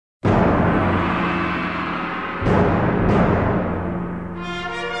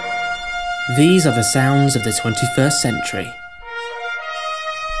These are the sounds of the 21st century.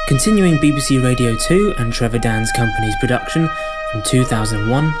 Continuing BBC Radio 2 and Trevor Dan's company's production from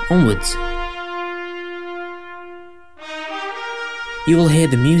 2001 onwards. You will hear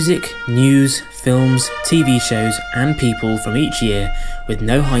the music, news, films, TV shows and people from each year with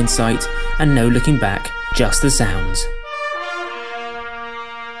no hindsight and no looking back, just the sounds.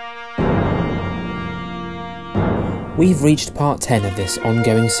 We've reached part 10 of this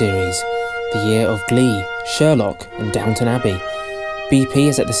ongoing series, the year of Glee, Sherlock and Downton Abbey. BP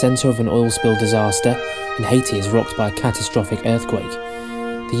is at the centre of an oil spill disaster and Haiti is rocked by a catastrophic earthquake.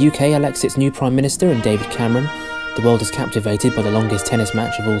 The UK elects its new Prime Minister in David Cameron, the world is captivated by the longest tennis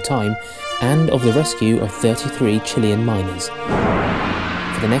match of all time, and of the rescue of 33 Chilean miners.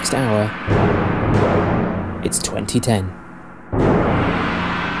 For the next hour, it's 2010.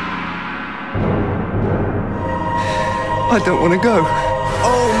 I don't want to go.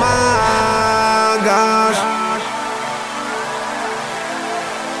 Oh my gosh.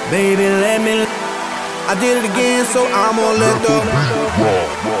 Baby, let me. I did it again, so I'm gonna let go.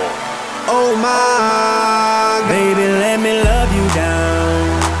 Oh my, baby, let me love you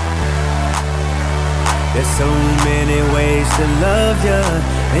down. There's so many ways to love you.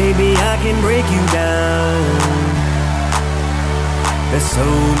 Baby, I can break you down. There's so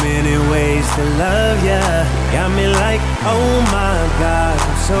many ways to love ya. Got me like, oh my God,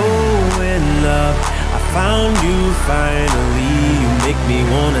 I'm so in love. I found you finally. You make me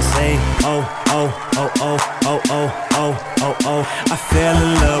wanna say, oh, oh, oh, oh, oh, oh, oh, oh, oh. I fell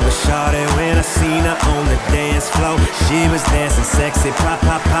in love with Shawty when I seen her on the dance floor. She was dancing sexy, pop,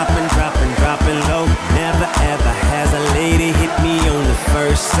 pop, poppin', dropping, dropping low. Never ever has a lady hit me on the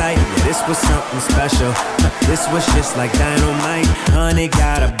first sight. Yeah, this was something special. This was just like dynamite. Honey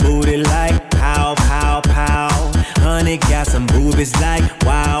got a booty like pow, pow, pow. Honey got some boobies like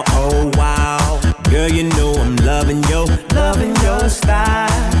wow, oh wow. Girl, you know I'm loving your style.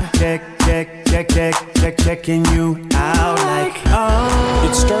 Check, check, check, check, check, checking you out like oh.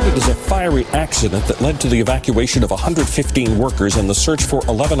 It started as a fiery accident that led to the evacuation of 115 workers and the search for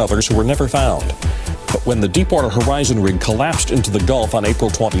 11 others who were never found. But when the Deepwater Horizon rig collapsed into the Gulf on April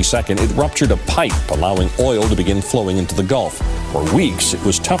 22nd, it ruptured a pipe, allowing oil to begin flowing into the Gulf. For weeks, it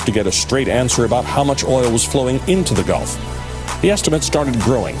was tough to get a straight answer about how much oil was flowing into the Gulf. The estimate started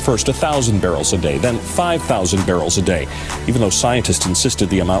growing, first 1,000 barrels a day, then 5,000 barrels a day, even though scientists insisted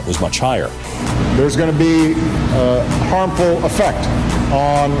the amount was much higher. There's going to be a harmful effect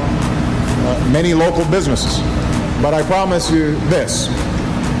on many local businesses. But I promise you this,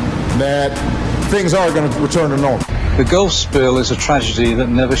 that things are going to return to normal. The Gulf spill is a tragedy that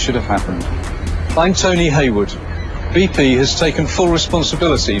never should have happened. I'm Tony Hayward. BP has taken full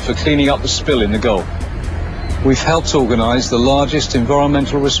responsibility for cleaning up the spill in the Gulf. We've helped organise the largest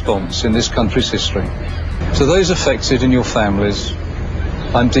environmental response in this country's history. To those affected and your families,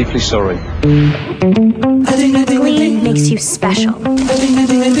 I'm deeply sorry. Glee makes you special.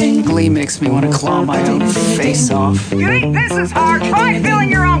 Glee makes me want to claw my own face off. You think this is hard? Try filling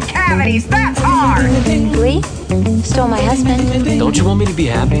your own cavities. That's hard. Glee stole my husband. Don't you want me to be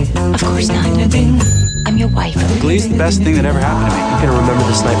happy? Of course not. I'm your wife. Glee's the best thing that ever happened to me. You're gonna remember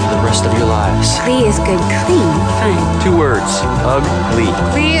this night for the rest of your lives. Glee is good, clean fun. 2 words. Hug, Glee.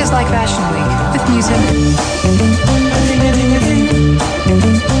 Glee is like Fashion Week with music.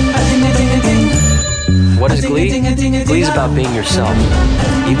 What is Glee? Glee's about being yourself,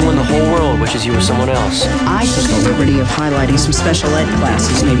 even when the whole world wishes you were someone else. I took the liberty of highlighting some special ed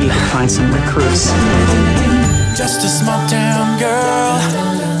classes. Maybe you can find some recruits. Just a small town girl,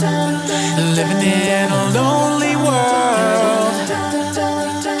 living in a lonely world.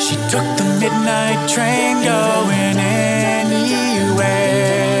 She took the midnight train going anywhere.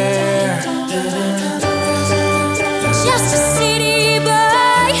 Just a city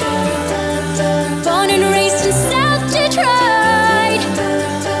boy, born and raised in South Detroit.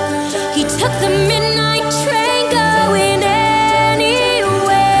 He took the midnight train going anywhere.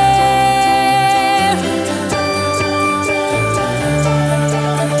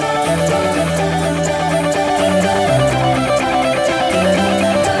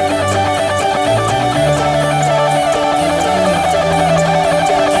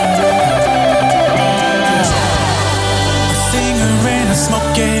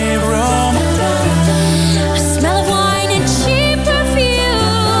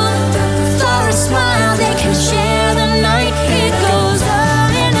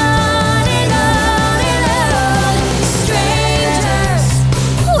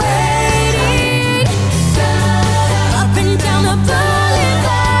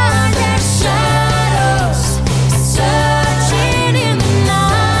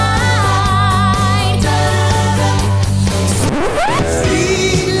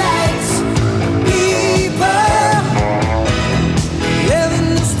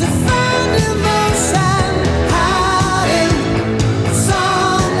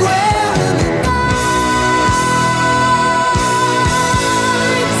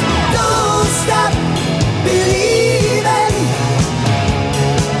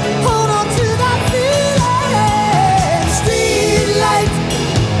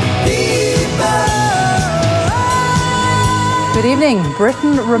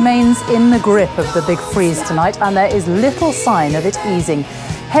 Britain remains in the grip of the big freeze tonight, and there is little sign of it easing.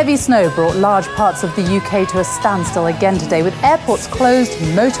 Heavy snow brought large parts of the UK to a standstill again today, with airports closed,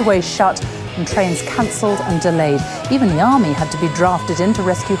 motorways shut, and trains cancelled and delayed. Even the army had to be drafted in to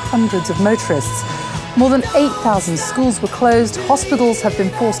rescue hundreds of motorists. More than 8,000 schools were closed. Hospitals have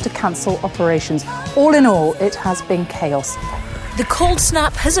been forced to cancel operations. All in all, it has been chaos. The cold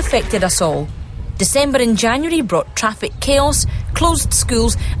snap has affected us all. December and January brought traffic chaos, closed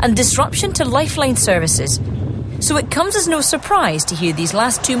schools and disruption to lifeline services. So it comes as no surprise to hear these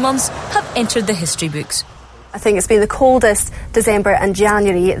last 2 months have entered the history books. I think it's been the coldest December and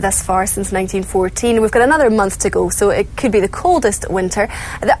January thus far since 1914. We've got another month to go, so it could be the coldest winter.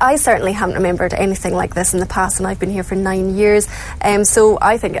 I certainly haven't remembered anything like this in the past, and I've been here for 9 years. So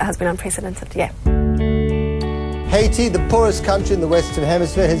I think it has been unprecedented, yeah. Haiti, the poorest country in the Western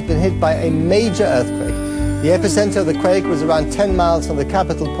Hemisphere, has been hit by a major earthquake. The epicenter of the quake was around 10 miles from the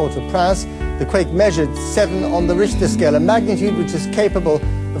capital, Port-au-Prince. The quake measured 7 on the Richter scale, a magnitude which is capable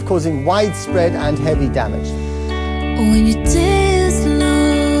of causing widespread and heavy damage. When your day is long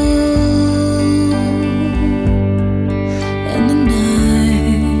and the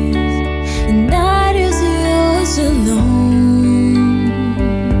night is yours alone.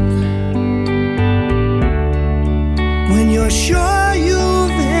 When you're sure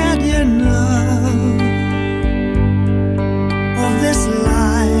you've had enough of this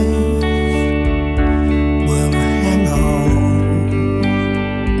life, well, hang on.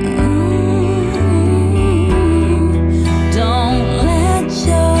 Don't let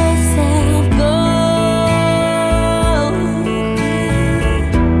yourself go,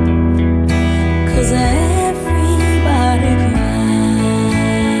 'cause everybody cries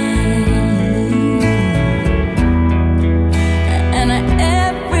and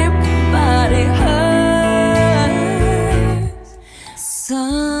everybody hurts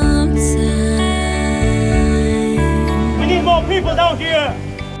sometimes. We need more people down here.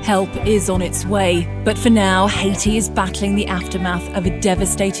 Help is on its way, but for now, Haiti is battling the aftermath of a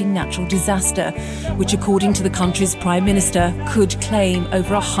devastating natural disaster, which, according to the country's prime minister, could claim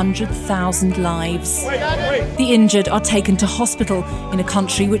over 100,000 lives. The injured are taken to hospital in a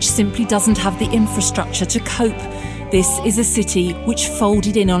country which simply doesn't have the infrastructure to cope. This is a city which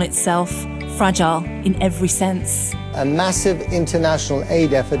folded in on itself, fragile in every sense. A massive international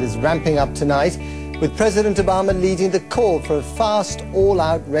aid effort is ramping up tonight, with President Obama leading the call for a fast,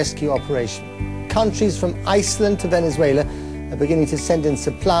 all-out rescue operation. Countries from Iceland to Venezuela are beginning to send in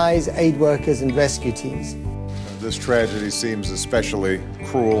supplies, aid workers and rescue teams. This tragedy seems especially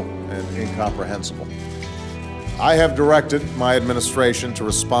cruel and incomprehensible. I have directed my administration to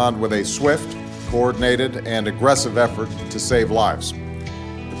respond with a swift, coordinated, and aggressive effort to save lives.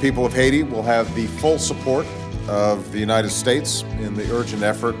 The people of Haiti will have the full support of the United States in the urgent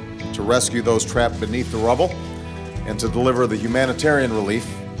effort to rescue those trapped beneath the rubble and to deliver the humanitarian relief,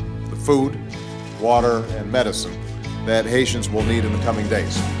 the food, water, and medicine that Haitians will need in the coming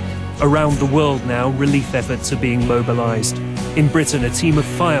days. Around the world now, relief efforts are being mobilized. In Britain, a team of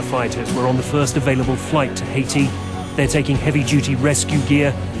firefighters were on the first available flight to Haiti. They're taking heavy-duty rescue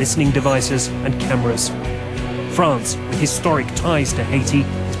gear, listening devices, and cameras. France, with historic ties to Haiti,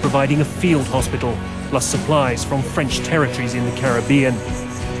 is providing a field hospital, plus supplies from French territories in the Caribbean.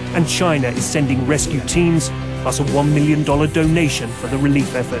 And China is sending rescue teams, plus a $1 million donation for the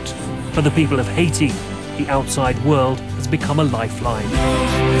relief effort. For the people of Haiti, the outside world has become a lifeline.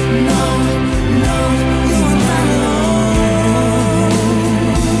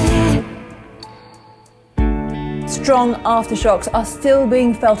 Strong aftershocks are still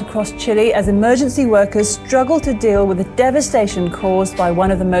being felt across Chile as emergency workers struggle to deal with the devastation caused by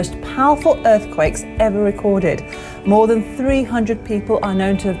one of the most powerful earthquakes ever recorded. More than 300 people are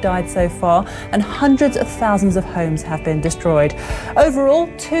known to have died so far, and hundreds of thousands of homes have been destroyed. Overall,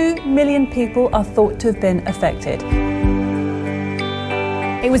 2 million people are thought to have been affected.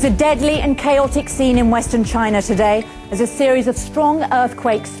 It was a deadly and chaotic scene in Western China today as a series of strong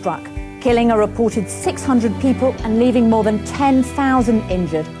earthquakes struck, killing a reported 600 people and leaving more than 10,000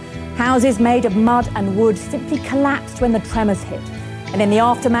 injured. Houses made of mud and wood simply collapsed when the tremors hit. And in the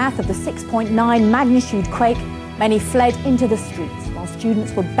aftermath of the 6.9 magnitude quake, many fled into the streets while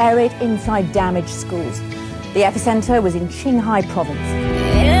students were buried inside damaged schools. The epicenter was in Qinghai province.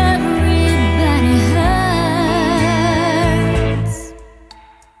 Everybody hurts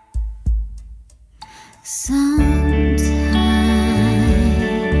sometimes.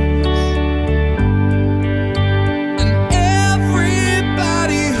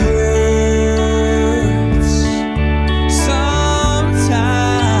 Everybody hurts sometimes.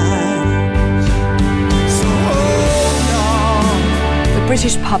 So hold on. The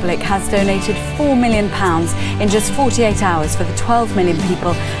Republic has donated £4 million in just 48 hours for the 12 million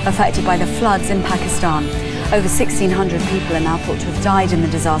people affected by the floods in Pakistan. Over 1,600 people are now thought to have died in the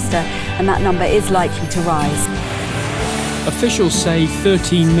disaster, and that number is likely to rise. Officials say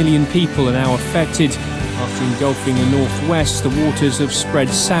 13 million people are now affected. After engulfing the northwest, the waters have spread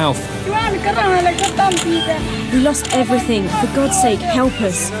south. We lost everything. For God's sake, help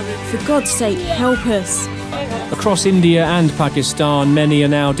us. For God's sake, help us. Across India and Pakistan, many are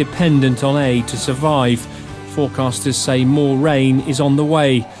now dependent on aid to survive. Forecasters say more rain is on the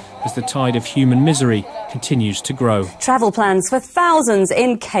way as the tide of human misery continues to grow. Travel plans for thousands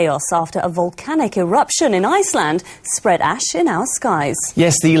in chaos after a volcanic eruption in Iceland spread ash in our skies.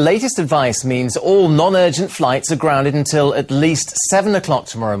 Yes, the latest advice means all non-urgent flights are grounded until at least 7 o'clock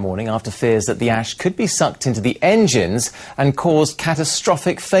tomorrow morning after fears that the ash could be sucked into the engines and caused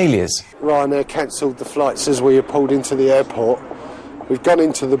catastrophic failures. Ryanair cancelled the flights as we were pulled into the airport. We've gone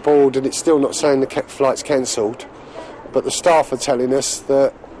into the board and it's still not saying the flight's cancelled, but the staff are telling us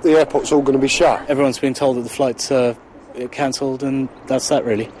that the airport's all going to be shut. Everyone's been told that the flight's cancelled, and that's that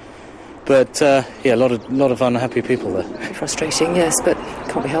really. But yeah, a lot of unhappy people there. Frustrating, yes, but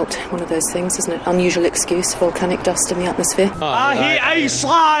can't be helped. One of those things, isn't it? Unusual excuse, volcanic dust in the atmosphere. I hate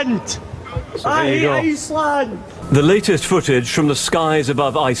Iceland! I hate Iceland! The latest footage from the skies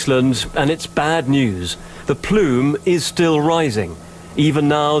above Iceland, and it's bad news. The plume is still rising. Even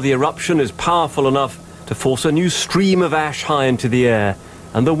now, the eruption is powerful enough to force a new stream of ash high into the air,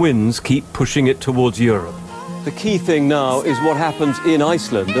 and the winds keep pushing it towards Europe. The key thing now is what happens in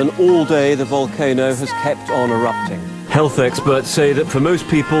Iceland, and all day the volcano has kept on erupting. Health experts say that for most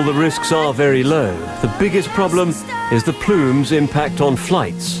people the risks are very low. The biggest problem is the plume's impact on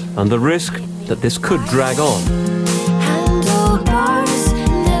flights, and the risk that this could drag on.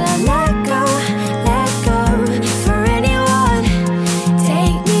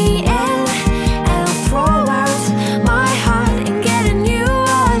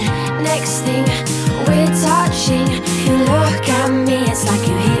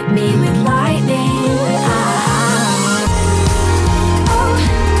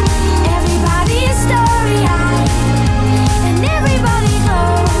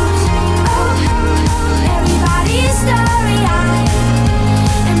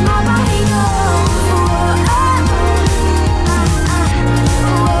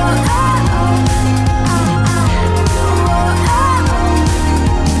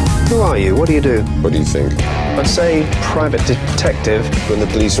 What do you do? What do you think? I'd say private detective. When the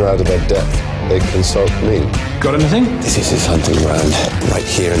police are out of their depth, they consult me. Got anything? This is his hunting ground, right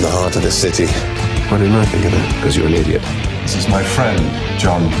here in the heart of the city. Why didn't I think of that? Because you're an idiot. This is my friend,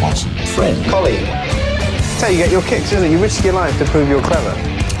 John Watson. Friend? Colleague? That's how you get your kicks, isn't it? You risk your life to prove you're clever.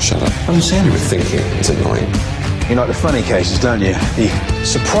 Shut up. I'm saying you were thinking. It's annoying. You like the funny cases, don't you? The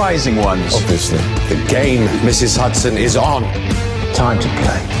surprising ones. Obviously. The game, Mrs. Hudson, is on. Time to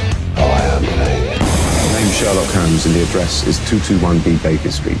play. Oh, I am playing. My name's Sherlock Holmes and the address is 221B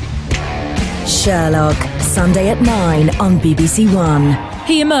Baker Street. Sherlock, Sunday at 9 on BBC One.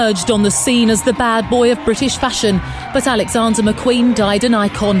 He emerged on the scene as the bad boy of British fashion, but Alexander McQueen died an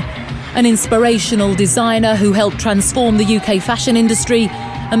icon. An inspirational designer who helped transform the UK fashion industry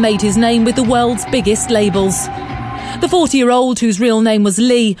and made his name with the world's biggest labels. The 40-year-old, whose real name was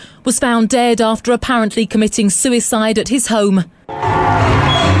Lee, was found dead after apparently committing suicide at his home.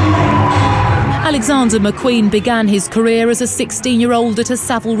 Alexander McQueen began his career as a 16-year-old at a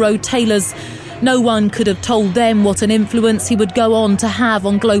Savile Row tailor's. No one could have told them what an influence he would go on to have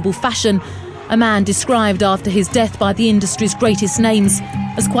on global fashion, a man described after his death by the industry's greatest names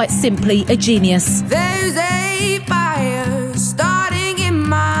as quite simply a genius. There's a fire starting in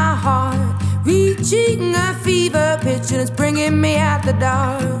my heart, reaching a fever pitch and it's bringing me out the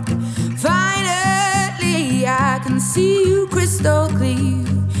dark. Finally, I can see you crystal clear.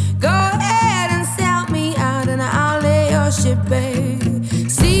 Go ahead and sell me out and I'll lay your ship bare.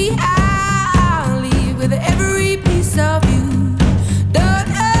 See, I'll leave with every piece of you. Don't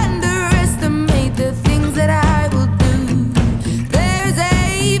underestimate the things that I will do. There's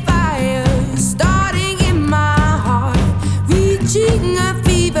a fire starting in my heart, reaching a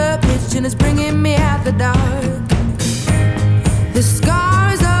fever pitch and it's bringing me out the dark. The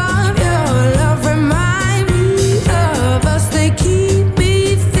scars of your love remind me of us. They keep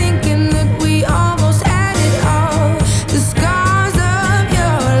me thinking that we almost had it all. The scars of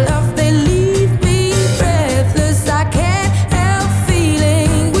your love, they leave me breathless. I can't help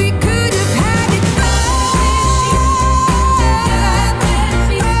feeling we could have had it all.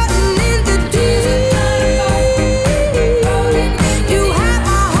 Rotten into deep. You have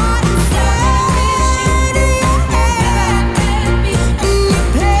my heart and soul.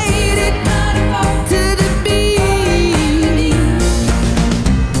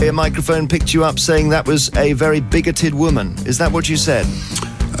 a microphone picked you up saying that was a very bigoted woman. Is that what you said?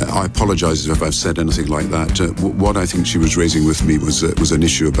 I apologise if I've said anything like that. What I think she was raising with me was an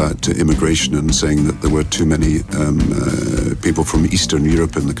issue about immigration and saying that there were too many people from Eastern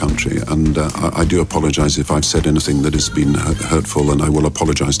Europe in the country. And I do apologise if I've said anything that has been hurtful, and I will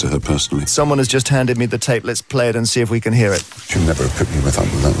apologise to her personally. Someone has just handed me the tape. Let's play it and see if we can hear it. She'll never have put me up with that,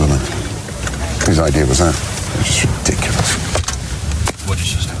 will I? Whose idea was that? It was just ridiculous. What did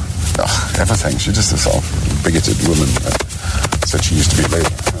she say? Oh, everything. She's just a sort of bigoted woman. Said she used to be Labour.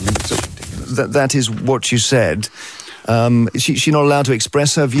 I mean, it's just ridiculous. That is what you said. Is she not allowed to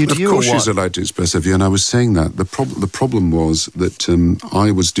express her view to you? Of course she's allowed to express her view, and I was saying that. The problem was that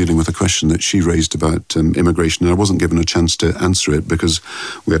I was dealing with a question that she raised about immigration, and I wasn't given a chance to answer it because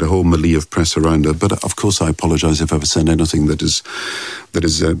we had a whole melee of press around her. But of course I apologise if I've said anything that has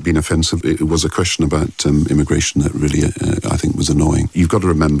been offensive. It was a question about immigration that really, I think, was annoying. You've got to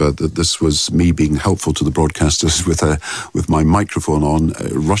remember that this was me being helpful to the broadcasters with my microphone on,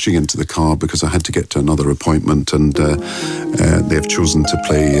 rushing into the car because I had to get to another appointment, and they have chosen to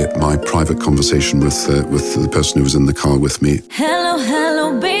play my private conversation with the person who was in the car with me. Hello,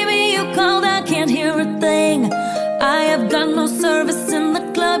 hello, baby, you called, I can't hear a thing. I have got no service in the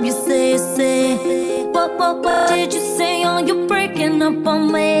club, you say. What did you say? Oh, you're breaking up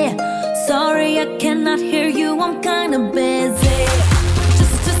on me. Sorry, I cannot hear you, I'm kinda busy.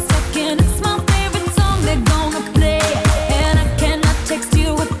 Just a second, it's my favorite song they're gonna play. And I cannot text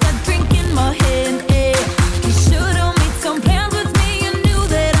you with a drink in my hand. You should've made some plans with me, you knew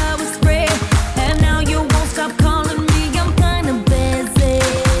that I was free. And now you won't stop calling me, I'm kinda busy.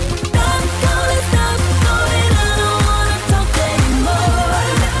 Stop calling, stop calling, I don't wanna talk anymore.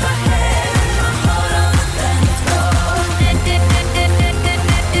 Let my head and my heart on the dance floor.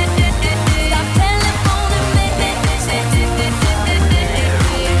 Stop telephoning me.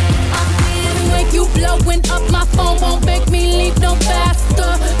 I'm feeling like you blowing up, my phone won't make me leave no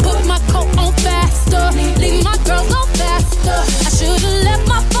faster. Put my coat on faster, leave my girls on faster. I should've left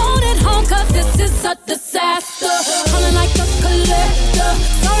my phone at home, cause this is a disaster. Calling like a collector,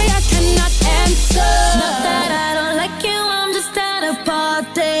 sorry I cannot answer. Not that I don't like you, I'm just at a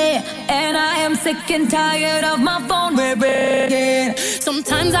party. And I am sick and tired of my phone ringing.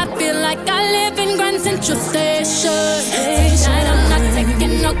 Sometimes I feel like I live in Grand Central Station. Tonight I'm not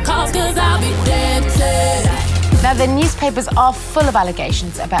taking no calls, cause I'll be dancing. Now, the newspapers are full of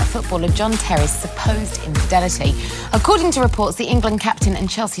allegations about footballer John Terry's supposed infidelity. According to reports, the England captain and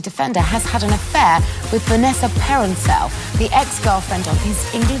Chelsea defender has had an affair with Vanessa Peroncel, the ex-girlfriend of his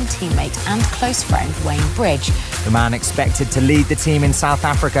England teammate and close friend Wayne Bridge. The man expected to lead the team in South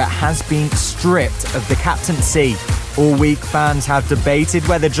Africa has been stripped of the captaincy. All week, fans have debated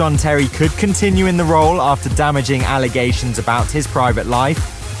whether John Terry could continue in the role after damaging allegations about his private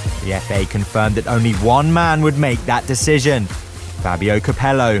life. The FA confirmed that only one man would make that decision, Fabio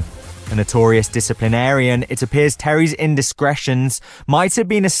Capello. A notorious disciplinarian, it appears Terry's indiscretions might have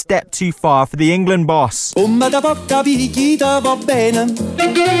been a step too far for the England boss. Come da porta picchita va bene,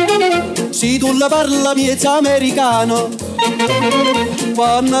 si tu la parla miezza americano,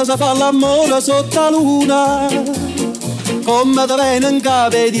 quando si fa l'amore sotto la luna, come da bene in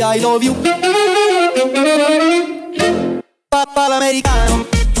capo di I love you, papa l'americano.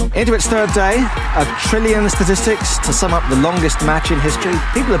 Into its third day, 1 trillion statistics to sum up the longest match in history.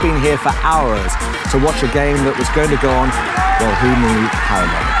 People have been here for hours to watch a game that was going to go on, well, who knew how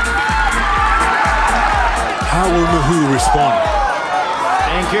long. How will Mahou respond?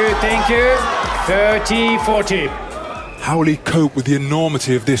 Thank you. 30-40. How will he cope with the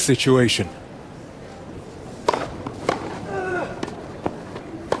enormity of this situation?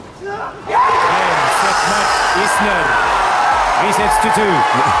 Resets to 2.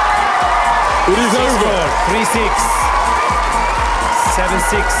 It is over. 3-6.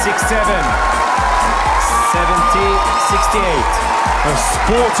 7-6, 6-7. 70-68. A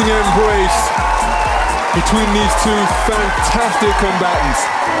sporting embrace between these two fantastic combatants.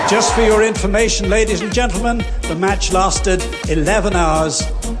 Just for your information, ladies and gentlemen, the match lasted 11 hours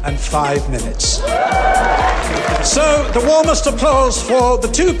and 5 minutes. So, the warmest applause for the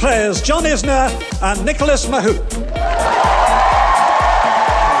two players, John Isner and Nicholas Mahou.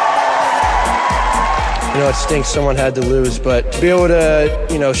 You know, it stinks someone had to lose, but to be able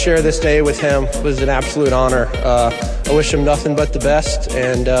to, share this day with him was an absolute honor. I wish him nothing but the best,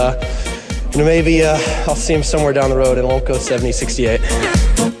 and, maybe I'll see him somewhere down the road and it won't go 70-68.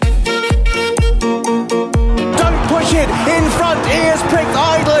 Don't push it! In front, ears pricked,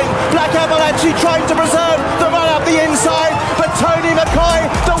 idling. Black Avalanche trying to preserve the run up the inside, but Tony McCoy,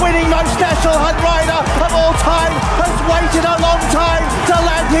 the winning most National Hunt rider of all time, has waited a long time to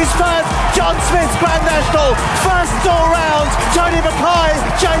land his his first John Smith's Grand National, first all-round, Tony Mackay,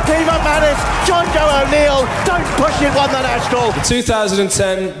 JP McManus, John Joe O'Neill, Don't Push It won the National. The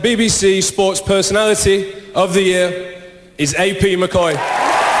 2010 BBC Sports Personality of the Year is AP McCoy.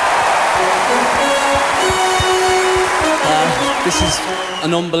 This is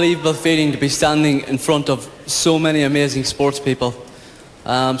an unbelievable feeling to be standing in front of so many amazing sports people.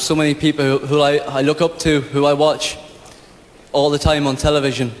 So many people who I look up to, who I watch all the time on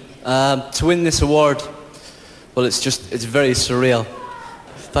television. To win this award, well, it's very surreal.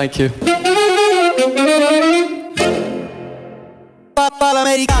 Thank you.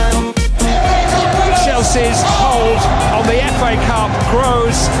 Chelsea's hold on the FA Cup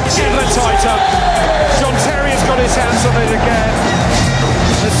grows ever tighter. John Terry has got his hands on it again.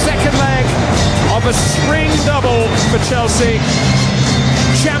 The second leg of a spring double for Chelsea.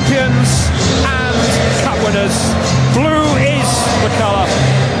 Champions and cup winners. Blue is the colour.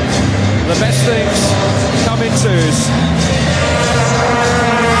 The best things come in twos.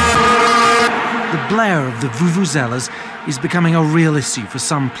 The blare of the vuvuzelas is becoming a real issue for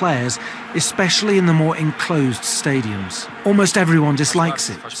some players, especially in the more enclosed stadiums. Almost everyone dislikes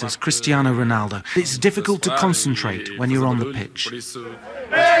it, says Cristiano Ronaldo. It's difficult to concentrate when you're on the pitch.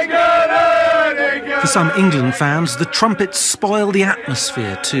 For some England fans, the trumpets spoil the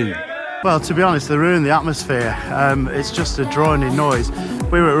atmosphere too. Well, to be honest, they ruin the atmosphere. It's just a droning noise.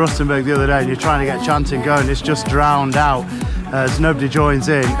 We were at Rustenburg the other day and you're trying to get chanting going, it's just drowned out as nobody joins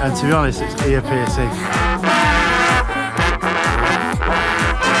in, and to be honest, it's ear-piercing.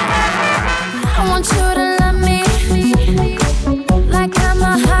 I want you to love me like I'm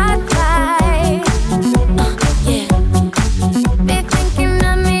a hot guy. Yeah. Be thinking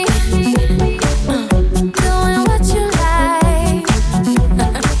of me, doing what you like.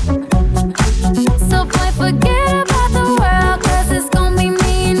 So boy, forget about the world, 'cause it's gonna be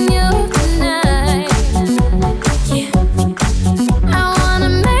me and you tonight. Yeah. I wanna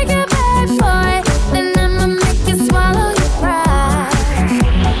make it bad, boy, then I'ma make you swallow your pride.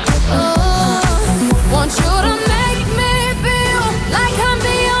 Oh. Want you to make me feel like I'm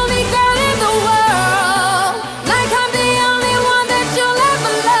the only girl in the world, like I'm the only one that you'll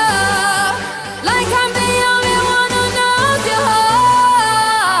ever love, like I'm the only one who knows your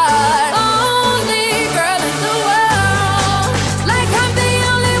heart, only girl in the world, like I'm the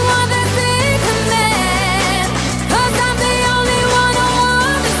only one that's in command, 'cause I'm the only one who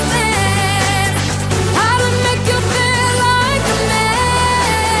understands how to make you feel like a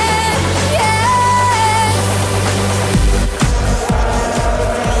man. Yeah.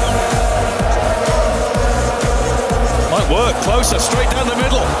 Might work. Closer, straight down the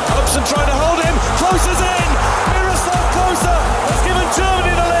middle. Upson trying to hold him. Closer's in. Miroslav Klose has given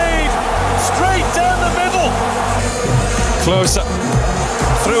Germany the lead. Straight down the middle. Klose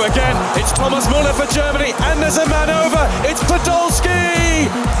through again. It's Thomas Muller for Germany, and there's a man over. It's Podolski.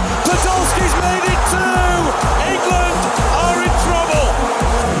 Podolski's made it too. England are in trouble.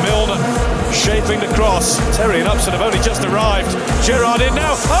 Milner shaping the cross. Terry and Upson have only just arrived. Gerrard in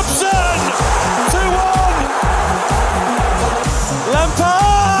now. Upson 2-1.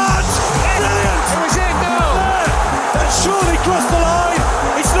 Lampard! Brilliant! It was in now! That surely crossed the line!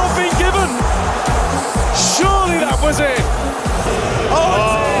 It's not been given! Surely that was it!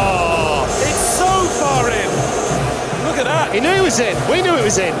 Oh, it's in! It's so far in! Look at that! He knew it was in. We knew it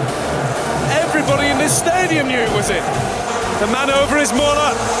was in. Everybody in this stadium knew it was in. The man over is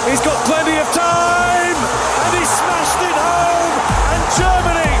Muller. He's got plenty of time! And he smashed it home! And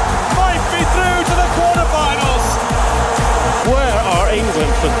Germany might be through to the quarterfinals! Where are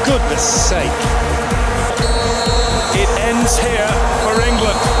England, for goodness sake? It ends here for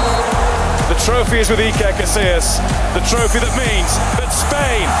England. The trophy is with Iker Casillas. The trophy that means that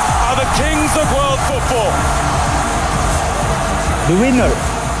Spain are the kings of world football. The winner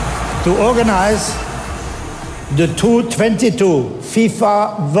to organize the 2022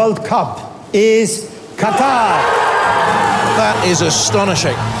 FIFA World Cup is Qatar. That is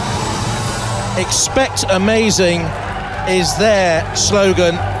astonishing. Expect amazing is their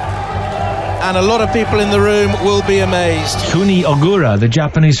slogan, and a lot of people in the room will be amazed. Kuni Ogura, the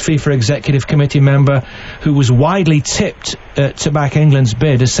Japanese FIFA Executive Committee member who was widely tipped to back England's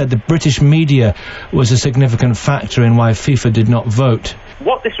bid, has said the British media was a significant factor in why FIFA did not vote.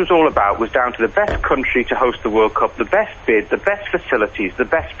 What this was all about was down to the best country to host the World Cup, the best bid, the best facilities, the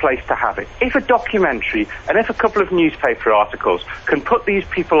best place to have it. If a documentary and if a couple of newspaper articles can put these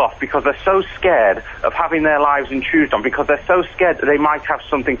people off because they're so scared of having their lives intruded on, because they're so scared that they might have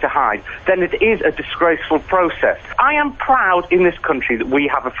something to hide, then it is a disgraceful process. I am proud in this country that we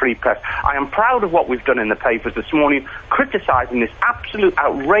have a free press. I am proud of what we've done in the papers this morning, criticising criticising this absolute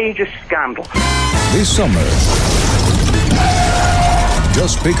outrageous scandal. This summer,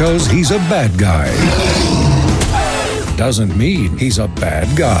 just because he's a bad guy doesn't mean he's a bad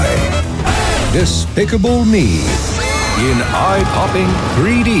guy. Despicable Me in eye-popping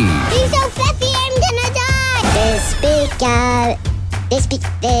 3D. He's so fluffy, I'm gonna die.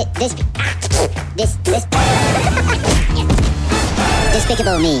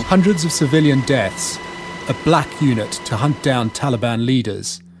 Despicable Me. Hundreds of civilian deaths, a black unit to hunt down Taliban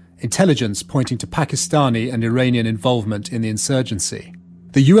leaders, intelligence pointing to Pakistani and Iranian involvement in the insurgency.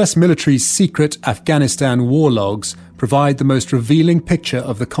 The US military's secret Afghanistan war logs provide the most revealing picture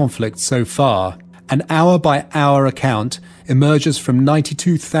of the conflict so far. An hour-by-hour account emerges from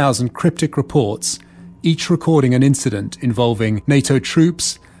 92,000 cryptic reports, each recording an incident involving NATO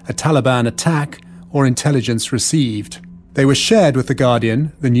troops, a Taliban attack, or intelligence received. They were shared with The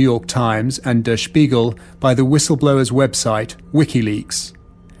Guardian, The New York Times, and Der Spiegel by the whistleblower's website, WikiLeaks.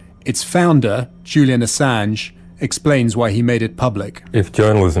 Its founder, Julian Assange, explains why he made it public. If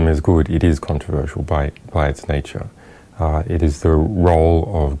journalism is good, it is controversial by its nature. It is the role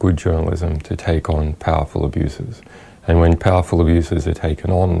of good journalism to take on powerful abuses. And when powerful abuses are taken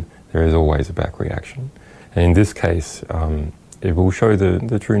on, there is always a back reaction. And in this case, it will show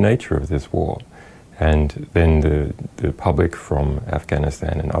the true nature of this war. And then the public from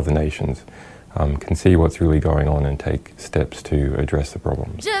Afghanistan and other nations can see what's really going on and take steps to address the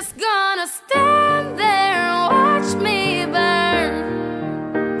problems. Just gonna stand there and watch me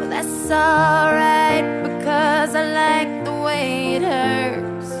burn. Well, that's alright, because I like the way it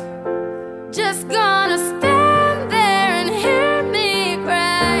hurts. Just gonna stand there and hear me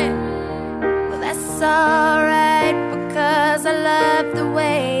cry. Well, that's alright, because I love the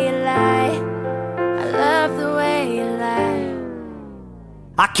way you lie. I love the way you lie.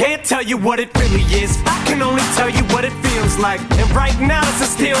 I can't tell you what it really is, I can only tell you what it feels like. And right now it's a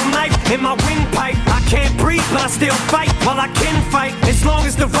steel knife in my windpipe. I can't breathe but I still fight, while I can fight. As long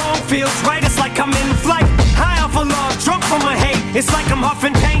as the wrong feels right, it's like I'm in flight. High off of love, drunk from my hate. It's like I'm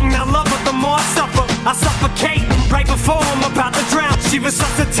huffing pain, I love her the more I suffer. I suffocate, right before I'm about to drown. She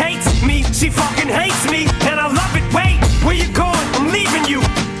resuscitates me, she fucking hates me. And I love it, wait, where you going? I'm leaving you.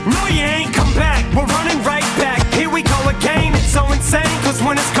 No, you ain't come back, we're running right back. Here we go again, it's so insane. Cause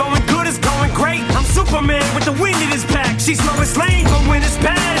when it's going good, it's going great. I'm Superman with the wind in his back. She's Lois Lane, but when it's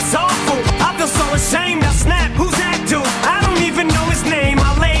bad, it's awful. I feel so ashamed, I snap, who's that dude? I don't even know his name,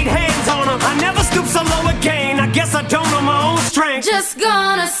 I laid hands on him. I never stoop so low again, I guess I don't know my own strength. Just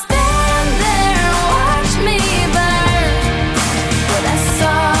gonna stand there and watch me burn. Well, that's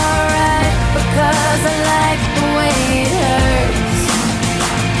alright, because I like the way it hurts.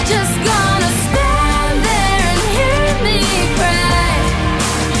 Just gonna stand there and hear me cry.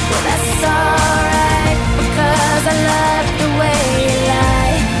 Well, that's alright, because I love the way you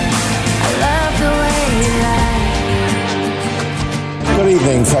lie. I love the way you lie. Good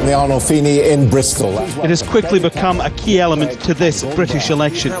evening from the Arnold Feeney in Bristol. It has quickly become a key element to this British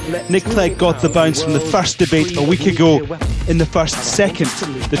election. Nick Clegg got the bounce from the first debate a week ago in the first second.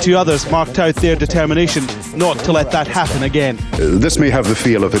 The two others marked out their determination not to let that happen again. This may have the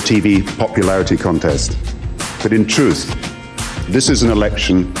feel of a TV popularity contest, but in truth, this is an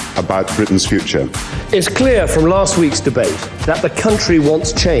election about Britain's future. It's clear from last week's debate that the country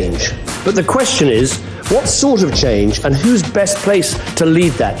wants change. But the question is, what sort of change and who's best placed to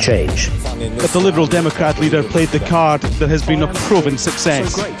lead that change? But the Liberal Democrat leader played the card that has been a proven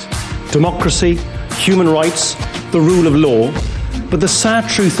success. Democracy, human rights, the rule of law. But the sad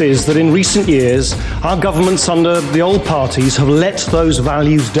truth is that in recent years, our governments under the old parties have let those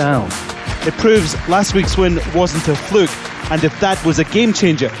values down. It proves last week's win wasn't a fluke. And if that was a game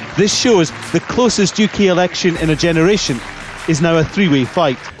changer, this shows the closest UK election in a generation is now a three-way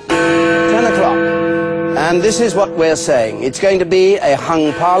fight. 10 o'clock. And this is what we're saying. It's going to be a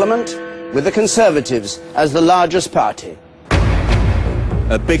hung parliament with the Conservatives as the largest party.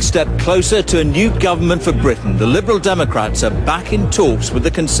 A big step closer to a new government for Britain. The Liberal Democrats are back in talks with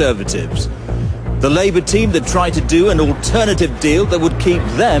the Conservatives. The Labour team that tried to do an alternative deal that would keep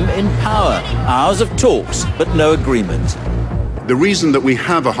them in power. Hours of talks, but no agreement. The reason that we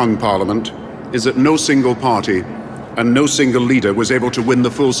have a hung parliament is that no single party and no single leader was able to win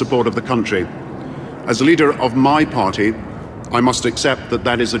the full support of the country. As a leader of my party, I must accept that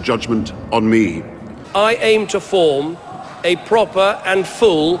that is a judgment on me. I aim to form a proper and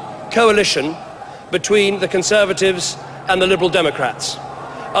full coalition between the Conservatives and the Liberal Democrats.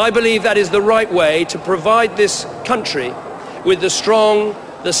 I believe that is the right way to provide this country with the strong,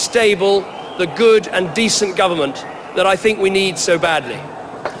 the stable, the good and decent government that I think we need so badly.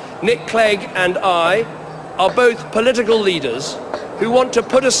 Nick Clegg and I are both political leaders who want to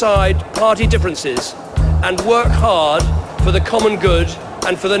put aside party differences and work hard for the common good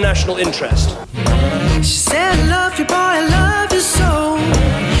and for the national interest. She said, I love you, boy, I love you so.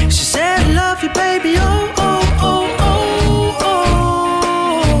 She said, I love you, baby, oh, oh, oh, oh,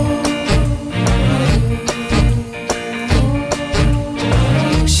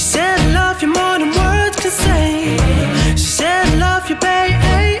 oh. She said, I love you more than words can say. She said, I love you, baby.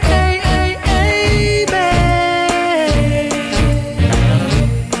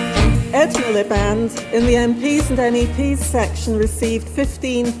 Ed Miliband in the MPs and NEPs section received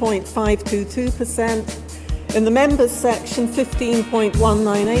 15.522%, in the members section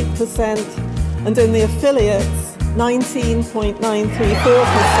 15.198%, and in the affiliates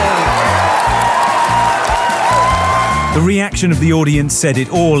 19.934%. The reaction of the audience said it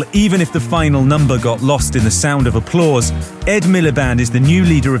all, even if the final number got lost in the sound of applause. Ed Miliband is the new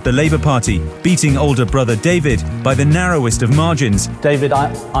leader of the Labour Party, beating older brother David by the narrowest of margins. David,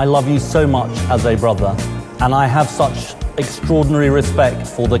 I love you so much as a brother, and I have such extraordinary respect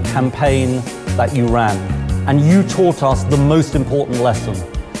for the campaign that you ran. And you taught us the most important lesson,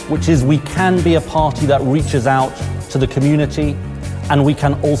 which is we can be a party that reaches out to the community, and we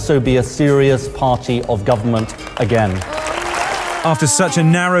can also be a serious party of government again. After such a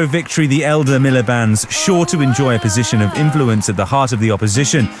narrow victory, the elder Miliband's sure to enjoy a position of influence at the heart of the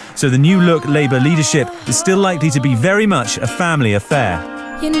opposition, so the new look Labour leadership is still likely to be very much a family affair.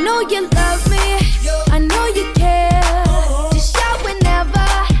 You know you love me, I know you care. Just shout whenever,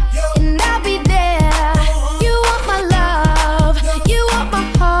 and I'll be there. You want my love, you want my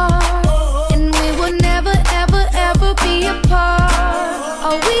heart, and we will never, ever, ever be apart.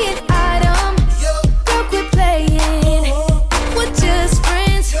 Are we an item? Girl, quit playing. We're just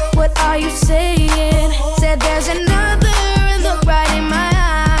friends, what are you saying? Said there's another look right in my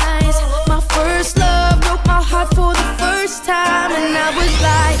eyes. My first love broke my heart for the first time, and I was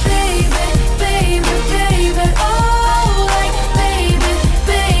like, baby, baby, baby, oh, like, baby,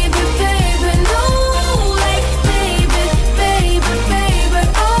 baby, baby, no, like, baby, baby, baby,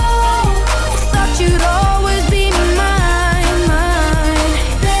 oh, thought you'd always be mine, mine,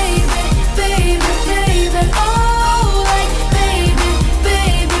 baby, baby, baby, oh, like, baby,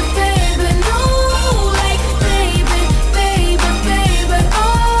 baby, baby, no, like, baby, baby, baby,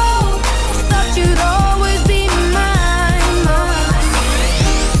 oh, thought you'd always be mine, mine.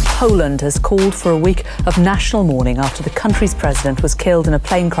 Poland has called for a week of national mourning after the country's president was killed in a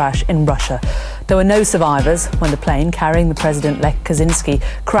plane crash in Russia. There were no survivors when the plane carrying the president, Lech Kaczynski,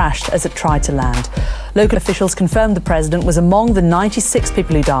 crashed as it tried to land. Local officials confirmed the president was among the 96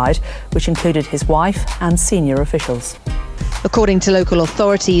 people who died, which included his wife and senior officials. According to local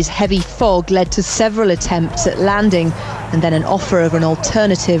authorities, heavy fog led to several attempts at landing, and then an offer of an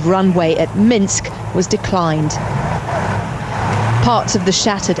alternative runway at Minsk was declined. Parts of the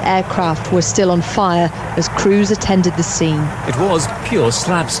shattered aircraft were still on fire as crews attended the scene. It was pure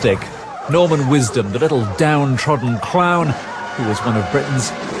slapstick. Norman Wisdom, the little downtrodden clown, who was one of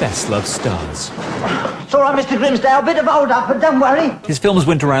Britain's best-loved stars. It's all right, Mr. Grimsdale, bit of hold-up, but don't worry. His films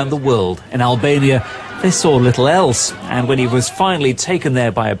went around the world. In Albania, they saw little else, and when he was finally taken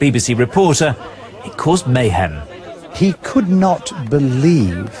there by a BBC reporter, it caused mayhem. He could not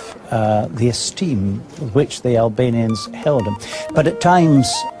believe the esteem with which the Albanians held him. But at times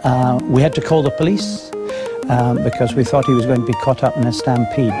we had to call the police because we thought he was going to be caught up in a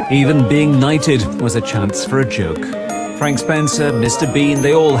stampede. Even being knighted was a chance for a joke. Frank Spencer, Mr. Bean,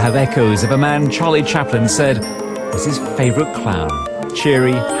 they all have echoes of a man Charlie Chaplin said was his favourite clown,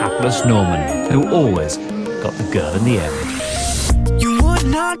 cheery, hapless Norman, who always got the girl in the end. You would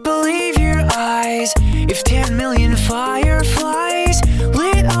not believe your eyes if 10 million fireflies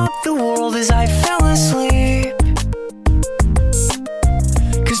lit up the world as I fell asleep.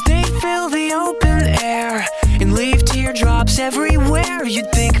 'Cause they fill the open air and leave teardrops everywhere.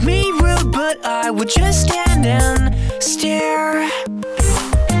 You'd think me rude, but I would just stand and stare.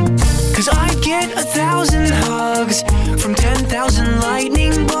 'Cause I get 1,000 hugs from 10,000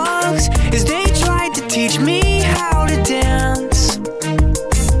 lightning bugs as they tried to teach me how to dance.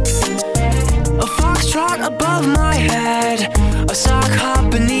 A foxtrot above my head, a sock hop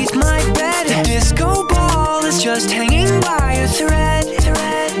beneath my bed. A disco ball is just hanging by a thread.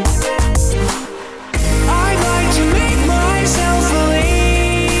 I'd like to make myself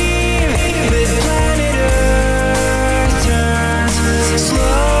believe this planet Earth turns.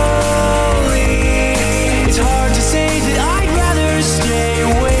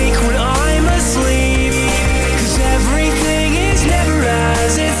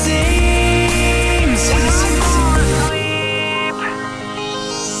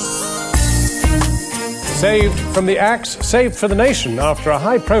 Saved from the axe, saved for the nation. After a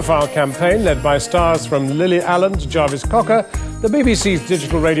high-profile campaign led by stars from Lily Allen to Jarvis Cocker, the BBC's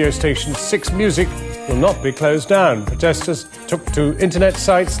digital radio station 6 Music will not be closed down. Protesters took to internet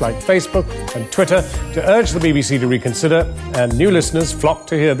sites like Facebook and Twitter to urge the BBC to reconsider, and new listeners flocked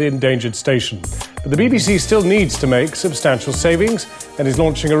to hear the endangered station. But the BBC still needs to make substantial savings and is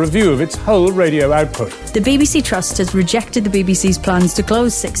launching a review of its whole radio output. The BBC Trust has rejected the BBC's plans to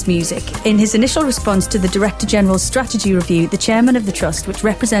close 6 Music. In his initial response to the Director General's strategy review, the chairman of the Trust, which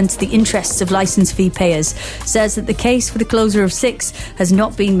represents the interests of licence fee payers, says that the case for the closure of 6 has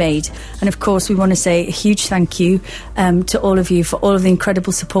not been made. And of course, we want to say a huge thank you to all of you for all of the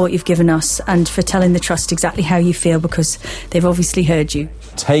incredible support you've given us and for telling the Trust exactly how you feel, because they've obviously heard you.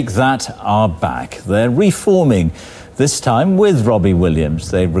 Take That are back. They're reforming, this time with Robbie Williams.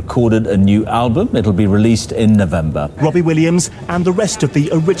 They've recorded a new album. It'll be released in November. Robbie Williams and the rest of the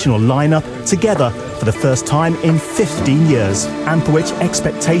original lineup together for the first time in 15 years, and for which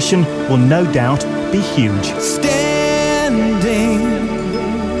expectation will no doubt be huge. Standing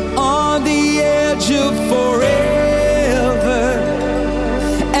on the edge of forever,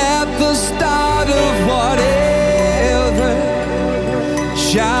 at the start of whatever,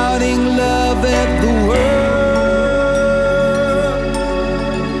 shouting love at the world.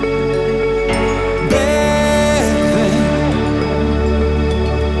 Back then,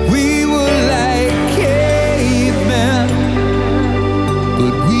 we were like cavemen,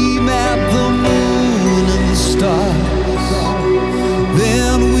 but we mapped the moon and the stars.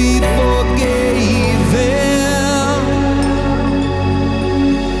 Then we forgave them.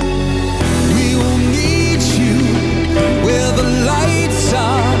 We will meet you where the lights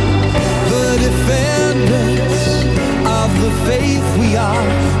are, the defenders of the faith we are.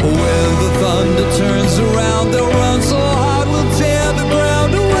 When the thunder turns around, they'll run so hard we'll tear the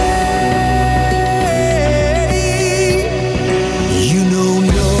ground away. You know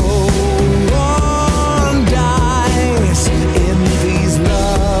no one dies in these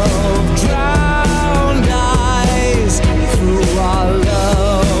love-drowned eyes. Through our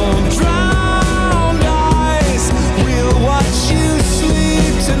love-drowned eyes, we'll watch you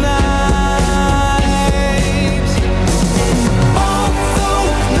sleep tonight. Although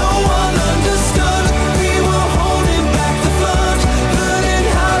no one understood, we were holding back the flood, learning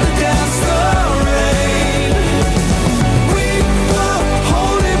how to dance the rain. We were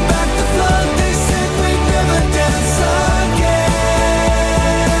holding back the flood, they said we'd never dance again.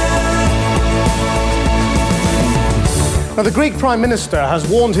 Now, the Greek Prime Minister has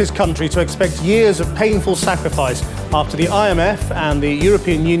warned his country to expect years of painful sacrifice after the IMF and the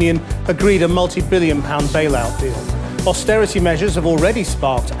European Union agreed a multi-billion-pound bailout deal. Austerity measures have already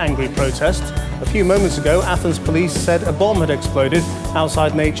sparked angry protests. A few moments ago, Athens police said a bomb had exploded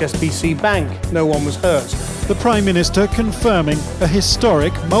outside an HSBC bank. No one was hurt. The Prime Minister confirming a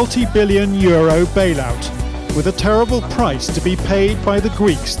historic multi-billion euro bailout, with a terrible price to be paid by the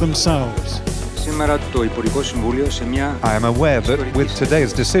Greeks themselves. I am aware that with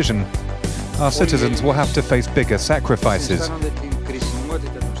today's decision, our citizens will have to face bigger sacrifices.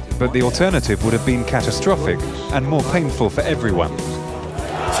 But the alternative would have been catastrophic and more painful for everyone.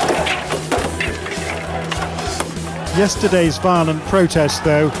 Yesterday's violent protests,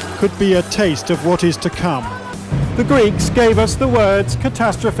 though, could be a taste of what is to come. The Greeks gave us the words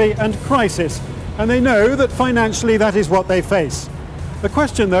catastrophe and crisis, and they know that financially that is what they face. The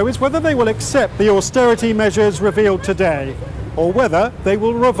question, though, is whether they will accept the austerity measures revealed today, or whether they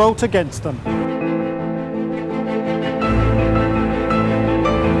will revolt against them.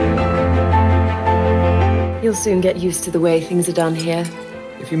 You'll soon get used to the way things are done here.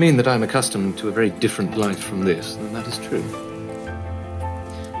 If you mean that I'm accustomed to a very different life from this, then that is true.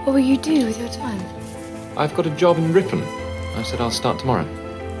 What will you do with your time? I've got a job in Ripon. I said I'll start tomorrow.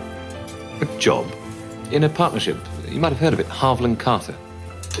 A job? In a partnership. You might have heard of it, Harvell & Carter.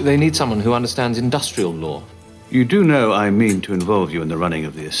 They need someone who understands industrial law. You do know I mean to involve you in the running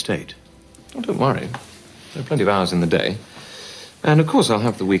of the estate. Oh, don't worry. There are plenty of hours in the day. And of course I'll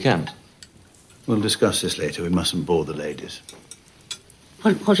have the weekend. We'll discuss this later. We mustn't bore the ladies.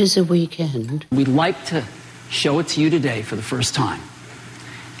 What is a weekend? We'd like to show it to you today for the first time.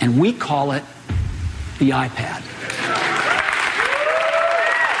 And we call it the iPad.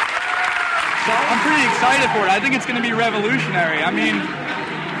 So I'm pretty excited for it. I think it's going to be revolutionary. I mean,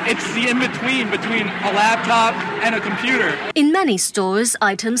 it's the in-between between a laptop and a computer. In many stores,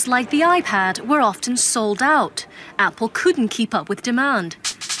 items like the iPad were often sold out. Apple couldn't keep up with demand.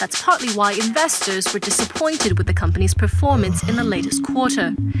 That's partly why investors were disappointed with the company's performance in the latest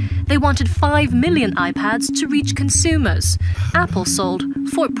quarter. They wanted 5 million iPads to reach consumers. Apple sold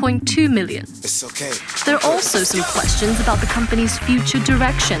 4.2 million. It's okay. There are also some questions about the company's future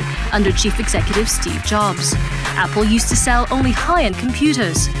direction under Chief Executive Steve Jobs. Apple used to sell only high-end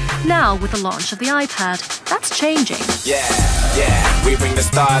computers. Now, with the launch of the iPad, that's changing. Yeah, we bring the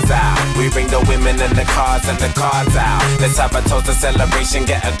stars out. We bring the women and the cars and the cards out. Let's have a toast, a celebration,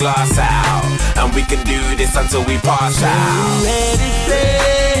 get a glass out. And we can do this until we pass out. Let it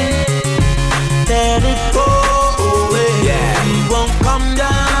play, let it go away. Yeah. We won't come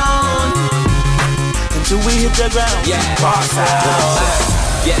down until we hit the ground. Yeah, pass out.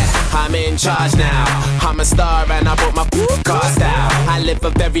 Yeah, I'm in charge now. I'm a star and I bought my cars out. I live a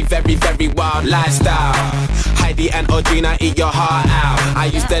very, very, very wild lifestyle. Heidi and Audrina, eat your heart out. I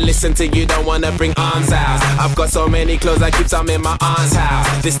used to listen to you, don't wanna bring arms out. I've got so many clothes, I keep some in my aunt's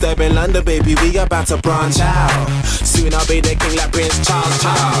house. Disturbing London, baby, we about to branch out. Soon I'll be the king like Prince Charles.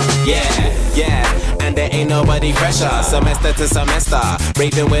 Yeah, and there ain't nobody fresher. Semester to semester,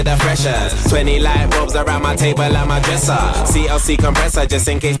 raving with the freshers. 20 light bulbs around my table and my dresser. CLC compressor, just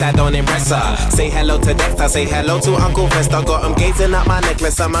in case that don't impress her. Say hello to Dexter, say hello to Uncle Fester. Got him gazing at my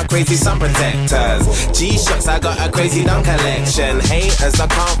necklace and my crazy sun protectors. G-Shocks, I got a crazy dumb collection. Haters, I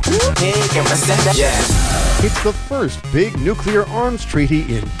can't get reception. Yeah. It's the first big nuclear arms treaty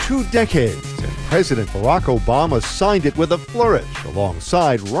in 2 decades, and President Barack Obama signed it with a flourish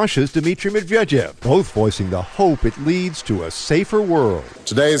alongside Russia's Dmitry Medvedev, both voicing the hope it leads to a safer world.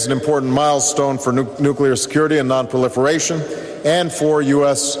 Today is an important milestone for nuclear security and non-proliferation and for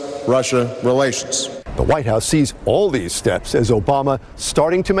U.S.-Russia relations. The White House sees all these steps as Obama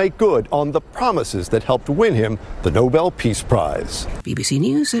starting to make good on the promises that helped win him the Nobel Peace Prize. BBC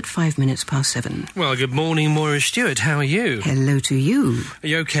News at 7:05. Well, good morning, Maura Stewart. How are you? Hello to you. Are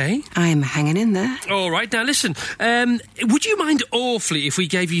you okay? I'm hanging in there. All right. Now, listen, would you mind awfully if we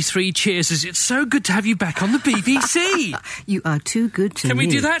gave you 3 cheers, as it's so good to have you back on the BBC? You are too good to me. Can we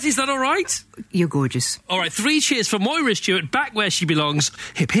do that? Is that all right? You're gorgeous. All right, 3 cheers for Moira Stewart, back where she belongs.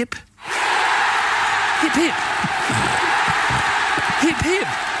 Hip, hip. Hip, hip. Hip, hip.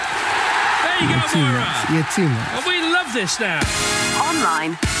 There you go, Moira. You're too much. Oh, we love this now.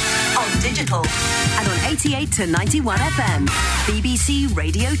 Online, on digital, and on 88 to 91 FM. BBC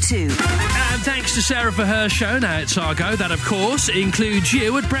Radio 2. And thanks to Sarah for her show now at Sargo. That, of course, includes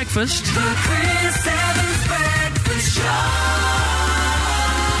you at breakfast. The Chris Evans Breakfast Show.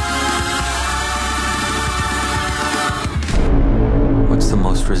 What's the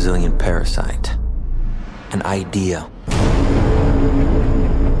most resilient parasite? An idea.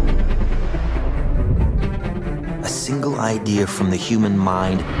 A single idea from the human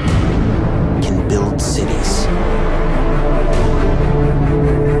mind can build cities.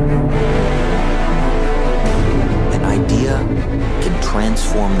 An idea can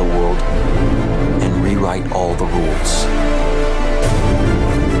transform the world and rewrite all the rules.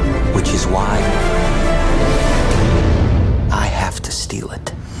 Which is why I have to steal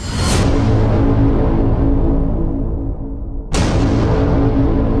it.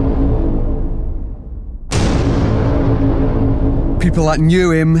 People that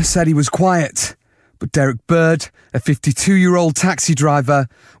knew him said he was quiet, but Derek Bird, a 52-year-old taxi driver,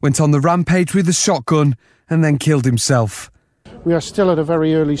 went on the rampage with a shotgun and then killed himself. We are still at a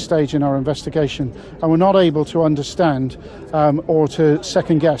very early stage in our investigation, and we're not able to understand or to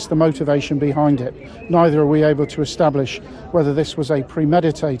second-guess the motivation behind it. Neither are we able to establish whether this was a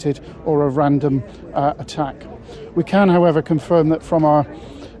premeditated or a random attack. We can, however, confirm that from our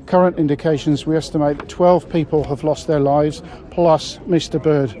current indications, we estimate that 12 people have lost their lives, plus Mr.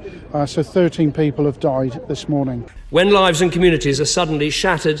 Bird. So 13 people have died this morning. When lives and communities are suddenly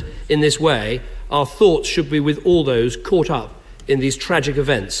shattered in this way, our thoughts should be with all those caught up in these tragic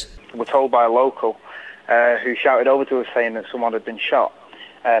events. We're told by a local who shouted over to us saying that someone had been shot,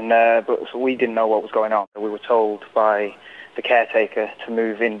 but so we didn't know what was going on. We were told by the caretaker to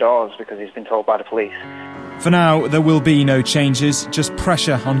move indoors because he's been told by the police. For now, there will be no changes, just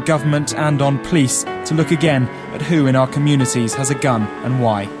pressure on government and on police to look again at who in our communities has a gun and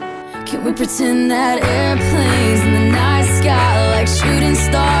why. Can we pretend that airplanes in the night sky like shooting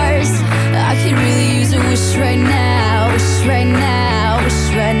stars? I could really use a wish right now, wish right now,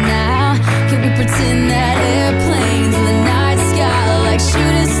 wish right now. Can we pretend that airplanes in the night sky like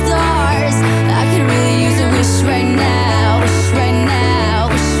shooting stars? I could really use a wish right now, wish right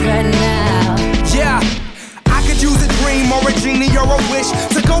now, wish right now. Yeah, I could use a dream or a genie or a wish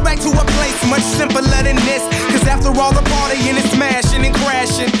to go back to a place much simpler than this. Cause after all the partying and smashing and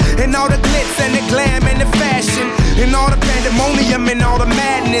crashing, and all the glitz and the glam and the fashion, and all the pandemonium and all the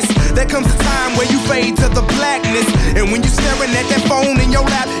madness, there comes a time where you fade to the blackness. And when you staring at that phone in your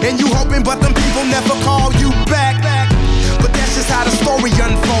lap, and you hoping but them people never call you back. But that's just how the story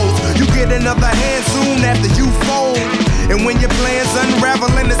unfolds. You get another hand soon after you fold. And when your plans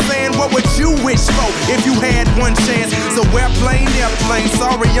unravel in the sand, what would you wish for if you had one chance? So airplane,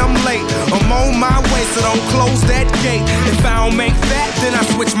 sorry I'm late. I'm on my way, so don't close that gate. If I don't make that, then I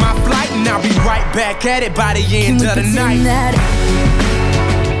switch my flight, and I'll be right back at it by the end of the night.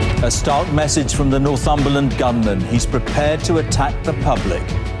 A stark message from the Northumberland gunman. He's prepared to attack the public.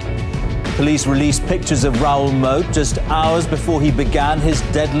 Police released pictures of Raoul Moat just hours before he began his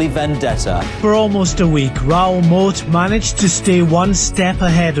deadly vendetta. For almost a week, Raoul Moat managed to stay one step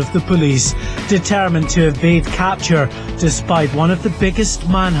ahead of the police, determined to evade capture despite one of the biggest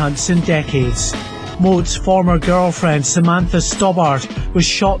manhunts in decades. Moat's former girlfriend, Samantha Stobbart, was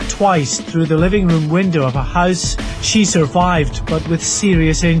shot twice through the living room window of a house. She survived, but with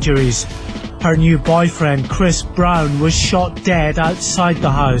serious injuries. Her new boyfriend, Chris Brown, was shot dead outside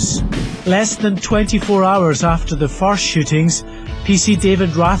the house. Less than 24 hours after the first shootings, PC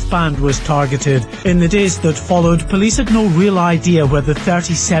David Rathband was targeted. In the days that followed, police had no real idea where the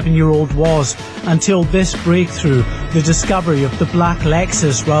 37-year-old was until this breakthrough, the discovery of the black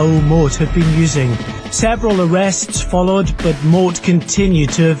Lexus Raoul Moat had been using. Several arrests followed, but Moat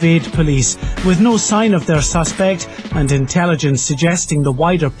continued to evade police, with no sign of their suspect and intelligence suggesting the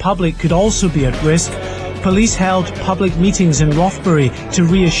wider public could also be at risk. Police held public meetings in Rothbury to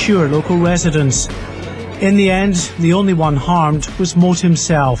reassure local residents. In the end, the only one harmed was Moat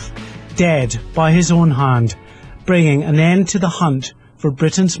himself, dead by his own hand, bringing an end to the hunt for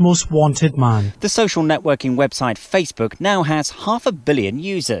Britain's most wanted man. The social networking website Facebook now has 500 million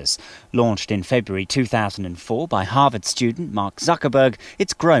users. Launched in February 2004 by Harvard student Mark Zuckerberg,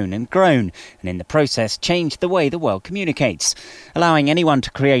 it's grown and grown, and in the process changed the way the world communicates. Allowing anyone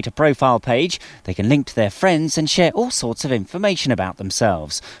to create a profile page, they can link to their friends and share all sorts of information about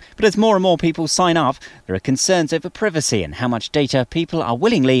themselves. But as more and more people sign up, there are concerns over privacy and how much data people are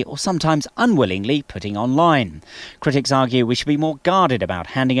willingly or sometimes unwillingly putting online. Critics argue we should be more guarded about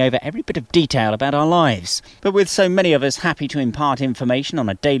handing over every bit of detail about our lives. But with so many of us happy to impart information on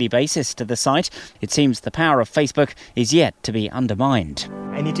a daily basis to the site, it seems the power of Facebook is yet to be undermined.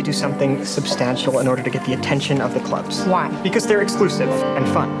 I need to do something substantial in order to get the attention of the clubs. Why? Because they're exclusive and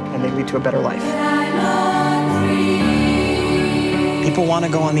fun, and they lead to a better life. People want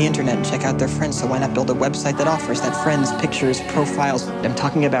to go on the internet and check out their friends, so why not build a website that offers that friends, pictures, profiles? I'm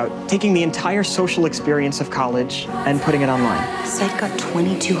talking about taking the entire social experience of college and putting it online. The site got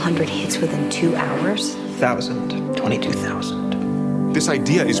 2,200 hits within 2 hours? 22,000. This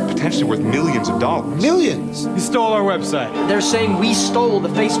idea is potentially worth millions of dollars. Millions? You stole our website. They're saying we stole the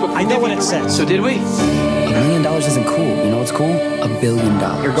Facebook. I know what it says. So did we? $1 million isn't cool. You know what's cool? $1 billion.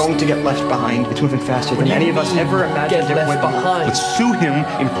 You're going to get left behind. It's moving faster than any of us ever imagined it would behind. Let's sue him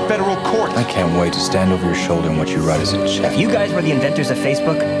in federal court. I can't wait to stand over your shoulder and watch you write as a check. If you guys were the inventors of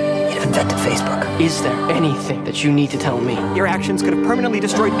Facebook, you'd have invented Facebook. Is there anything that you need to tell me? Your actions could have permanently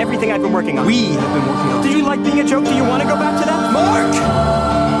destroyed everything I've been working on. We have been working on. Did you like being a joke? Do you want to go back to that? Mark!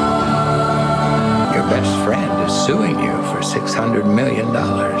 Your best friend is suing you for $600 million.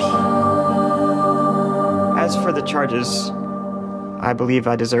 As for the charges, I believe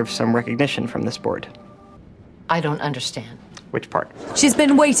I deserve some recognition from this board. I don't understand. Which part? She's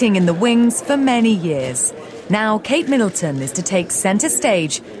been waiting in the wings for many years. Now Kate Middleton is to take centre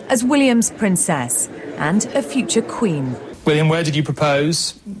stage as William's princess and a future queen. William, where did you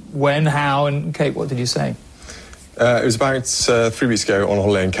propose? When, how, and Kate, what did you say? It was about 3 weeks ago on a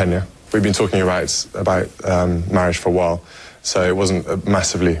holiday in Kenya. We've been talking about marriage for a while, so it wasn't a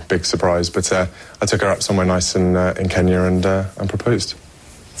massively big surprise. But I took her up somewhere nice in Kenya and proposed.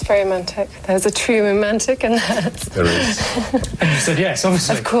 It's very romantic. There's a true romantic in that. There is. And you said yes,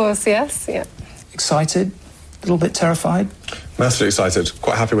 obviously. Of course, yes, yeah. Excited? A little bit terrified? Massively excited.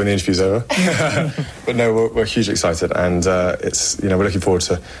 Quite happy when the interview's over. But no, we're hugely excited, and it's we're looking forward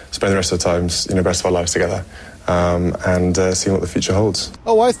to spending the rest of the times, the rest of our lives together, and seeing what the future holds.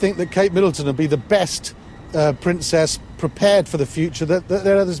 Oh, I think that Kate Middleton will be the best princess prepared for the future that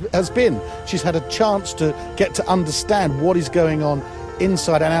there has been. She's had a chance to get to understand what is going on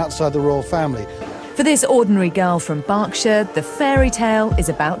inside and outside the royal family. For this ordinary girl from Berkshire, the fairy tale is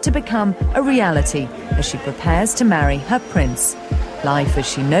about to become a reality as she prepares to marry her prince. Life as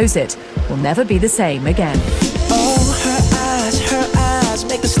she knows it will never be the same again. Oh, her eyes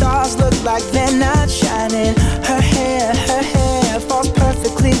make the stars look like they're not shining. Her hair falls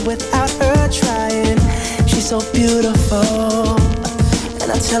perfectly without her trying. She's so beautiful,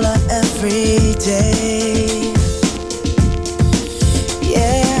 and I tell her every day.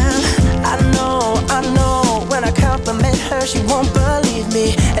 Yeah. she won't believe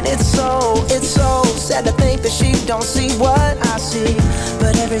me. And it's so sad to think that she don't see what I see.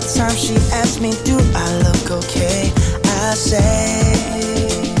 But every time she asks me, do I look okay? I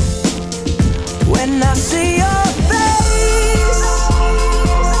say, when I see your face,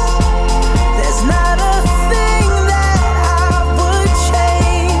 there's not a thing that I would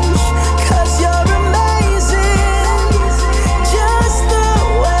change. 'Cause you're amazing, just the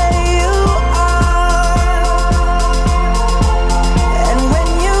way you are. And when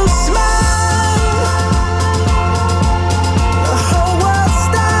you smile, the whole world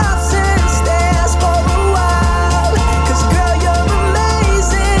stops and stares for a while. 'Cause girl, you're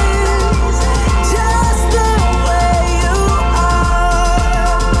amazing, just the way you are.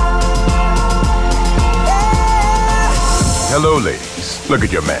 Hello, ladies. Look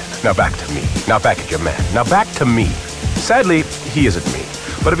at your man. Now back to me. Now back at your man. Now back to me. Sadly, he isn't me.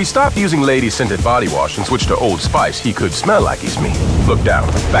 But if he stopped using lady-scented body wash and switched to Old Spice, he could smell like he's me. Look down.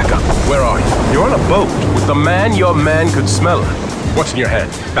 Back up. Where are you? You're on a boat with the man your man could smell like. What's in your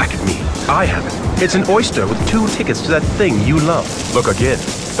hand? Back at me. I have it. It's an oyster with 2 tickets to that thing you love. Look again.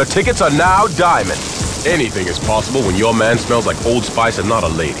 The tickets are now diamond. Anything is possible when your man smells like Old Spice and not a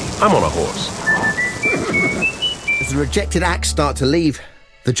lady. I'm on a horse. As the rejected acts start to leave,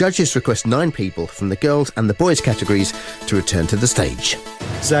 the judges request 9 people from the girls and the boys categories to return to the stage.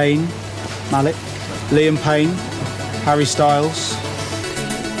 Zayn, Malik, Liam Payne, Harry Styles.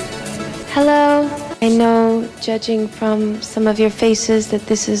 Hello. I know, judging from some of your faces, that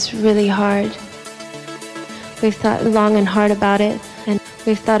this is really hard. We've thought long and hard about it, and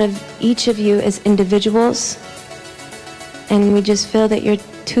we've thought of each of you as individuals, and we just feel that you're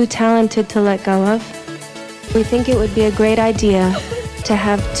too talented to let go of. We think it would be a great idea to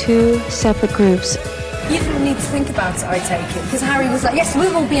have 2 separate groups. You didn't need to think about it, I take it, because Harry was like, yes,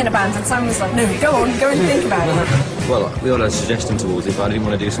 we'll all be in a band, and Sam was like, no, go and think about it. Well, we all had a suggestion towards it, but I didn't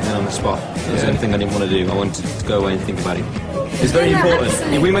want to do something on the spot. It was the only thing I didn't want to do. I wanted to go away and think about it. It's very important.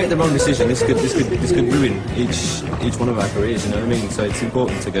 If we make the wrong decision, this could ruin each one of our careers, you know what I mean? So it's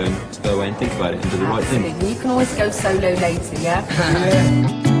important to go away and think about it and do the right thing. You can always go solo later, yeah?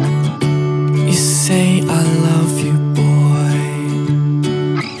 You say I love you, boy.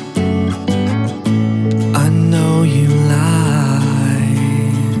 I know you lie.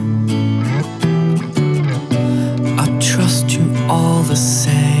 I trust you all the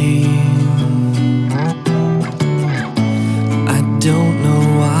same. I don't know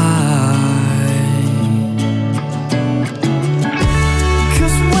why.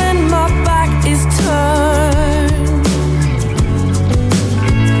 'Cause when my back is turned,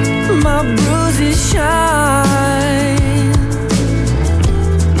 my bruises shine.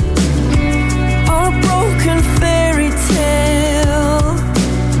 Our broken fairy tale,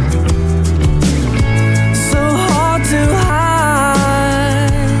 so hard to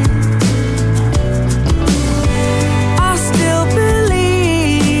hide. I still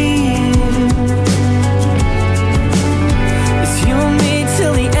believe it's you and me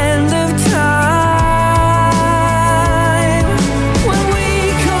till the end of time. When we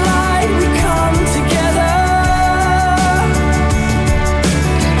collide, we come together.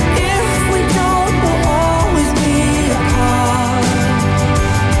 If we don't, we'll always be apart.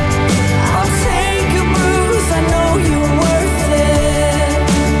 I'll take a bruise, I know you're worth it.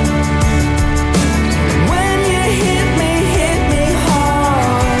 When you hit me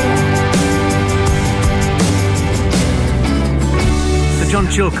hard. Sir John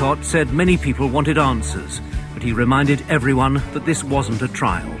Chilcot said many people wanted answers, but he reminded everyone that this wasn't a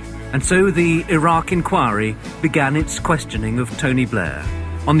trial. And so the Iraq inquiry began its questioning of Tony Blair.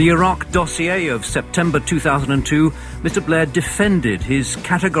 On the Iraq dossier of September 2002, Mr. Blair defended his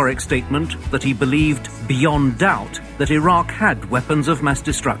categoric statement that he believed beyond doubt that Iraq had weapons of mass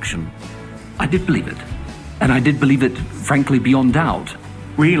destruction. I did believe it, and I did believe it, frankly, beyond doubt.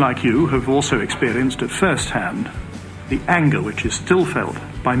 We, like you, have also experienced at first hand the anger which is still felt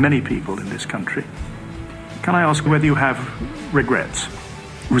by many people in this country. Can I ask whether you have regrets?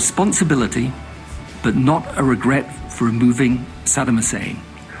 Responsibility, but not a regret for removing Saddam Hussein.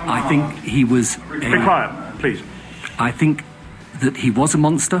 I think he was Be quiet, please. I think that he was a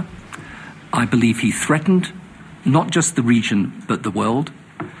monster. I believe he threatened not just the region, but the world.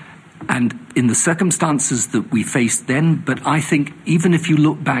 And in the circumstances that we faced then, but I think even if you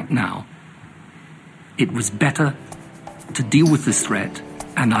look back now, it was better to deal with this threat,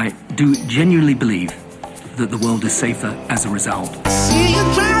 and I do genuinely believe that the world is safer as a result. See you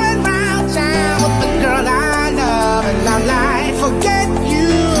driving round town with the girl I love, and I'm like, forget you.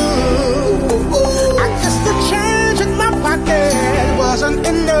 I guess the change in my pocket wasn't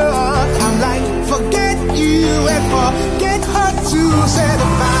enough. I'm like, forget you and forget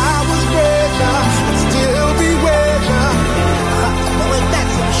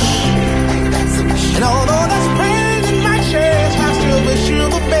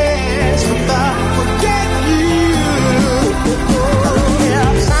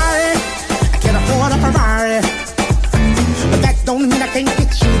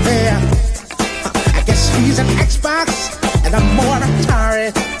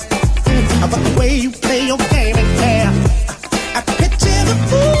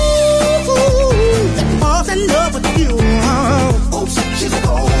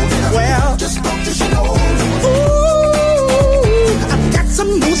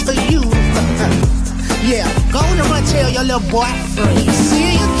little boy free.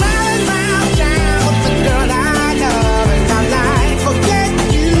 See you driving round town with the girl I love, and I'm like, forget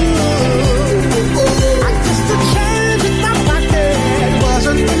you. I guess the change in my pocket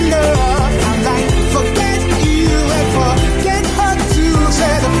wasn't enough. I'm like, forget you and forget her too.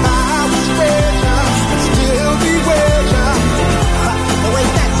 Said if I was richer, I'd still be richer. But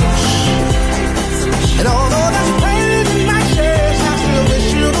wait, that's it. And although that's pain in my chest, I still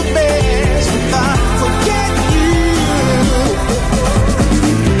wish you the best. If I forget you.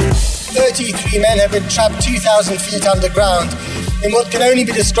 33 men have been trapped 2,000 feet underground in what can only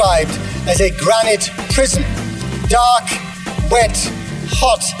be described as a granite prison. Dark, wet,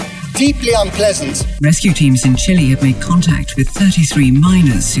 hot, deeply unpleasant. Rescue teams in Chile have made contact with 33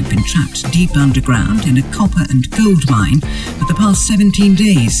 miners who've been trapped deep underground in a copper and gold mine for the past 17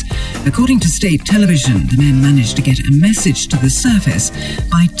 days. According to state television, the men managed to get a message to the surface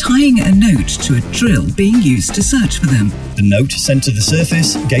by tying a note to a drill being used to search for them. The note sent to the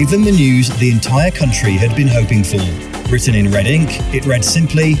surface gave them the news the entire country had been hoping for. Written in red ink, it read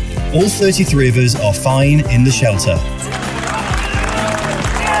simply, "All 33 of us are fine in the shelter."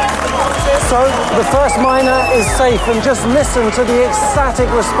 So the first miner is safe, and just listen to the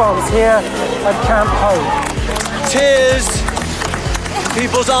ecstatic response here at Camp Hope. Tears,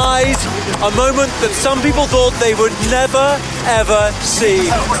 people's eyes, a moment that some people thought they would never, ever see.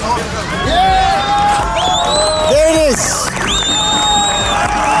 There it is.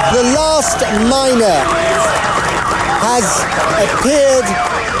 The last miner has appeared.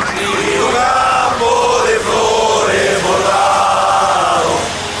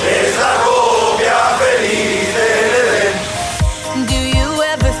 Do you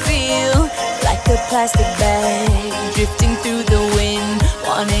ever feel like a plastic bag drifting through the wind,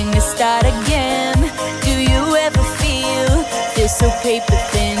 wanting to start again? Do you ever feel so paper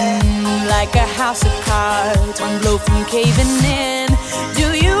thin, like a house of cards, one blow from caving in?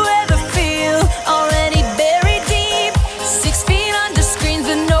 Do you ever feel already buried deep, 6 feet under screens,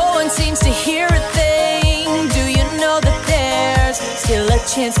 but no one seems to hear a thing? Do you know that there's still a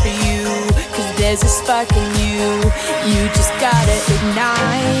chance for you? 'Cause there's a spark in you. You just gotta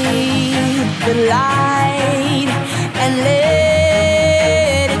ignite the light and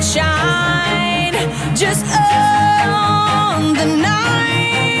let it shine. Just on the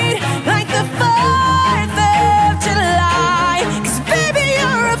night, like the 4th of July. 'Cause baby,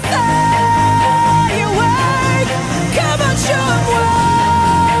 you're a firework. Come on, show 'em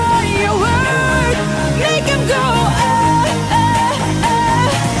what you're worth. Make 'em go,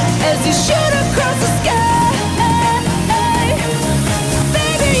 as you shoot across the sky.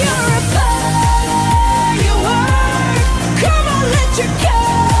 Baby, you're a firework. Come on, let your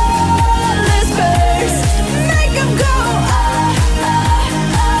colors burst. Make 'em go,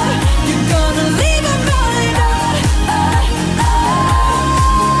 you're gonna leave 'em going,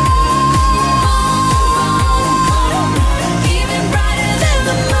 even brighter than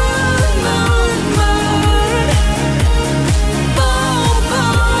the moon, moon, moon. Boom,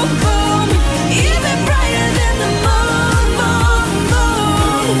 boom, boom, even brighter than the moon, moon,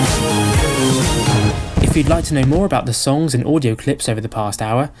 moon. If you'd like to know more about the songs and audio clips over the past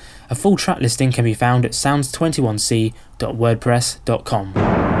hour, a full track listing can be found at sounds21c.wordpress.com.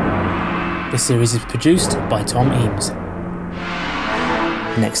 This series is produced by Tom Eames.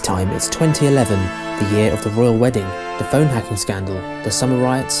 Next time, it's 2011, the year of the royal wedding, the phone hacking scandal, the summer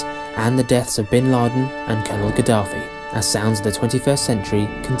riots, and the deaths of Bin Laden and Colonel Gaddafi, as Sounds of the 21st Century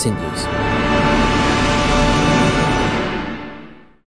continues.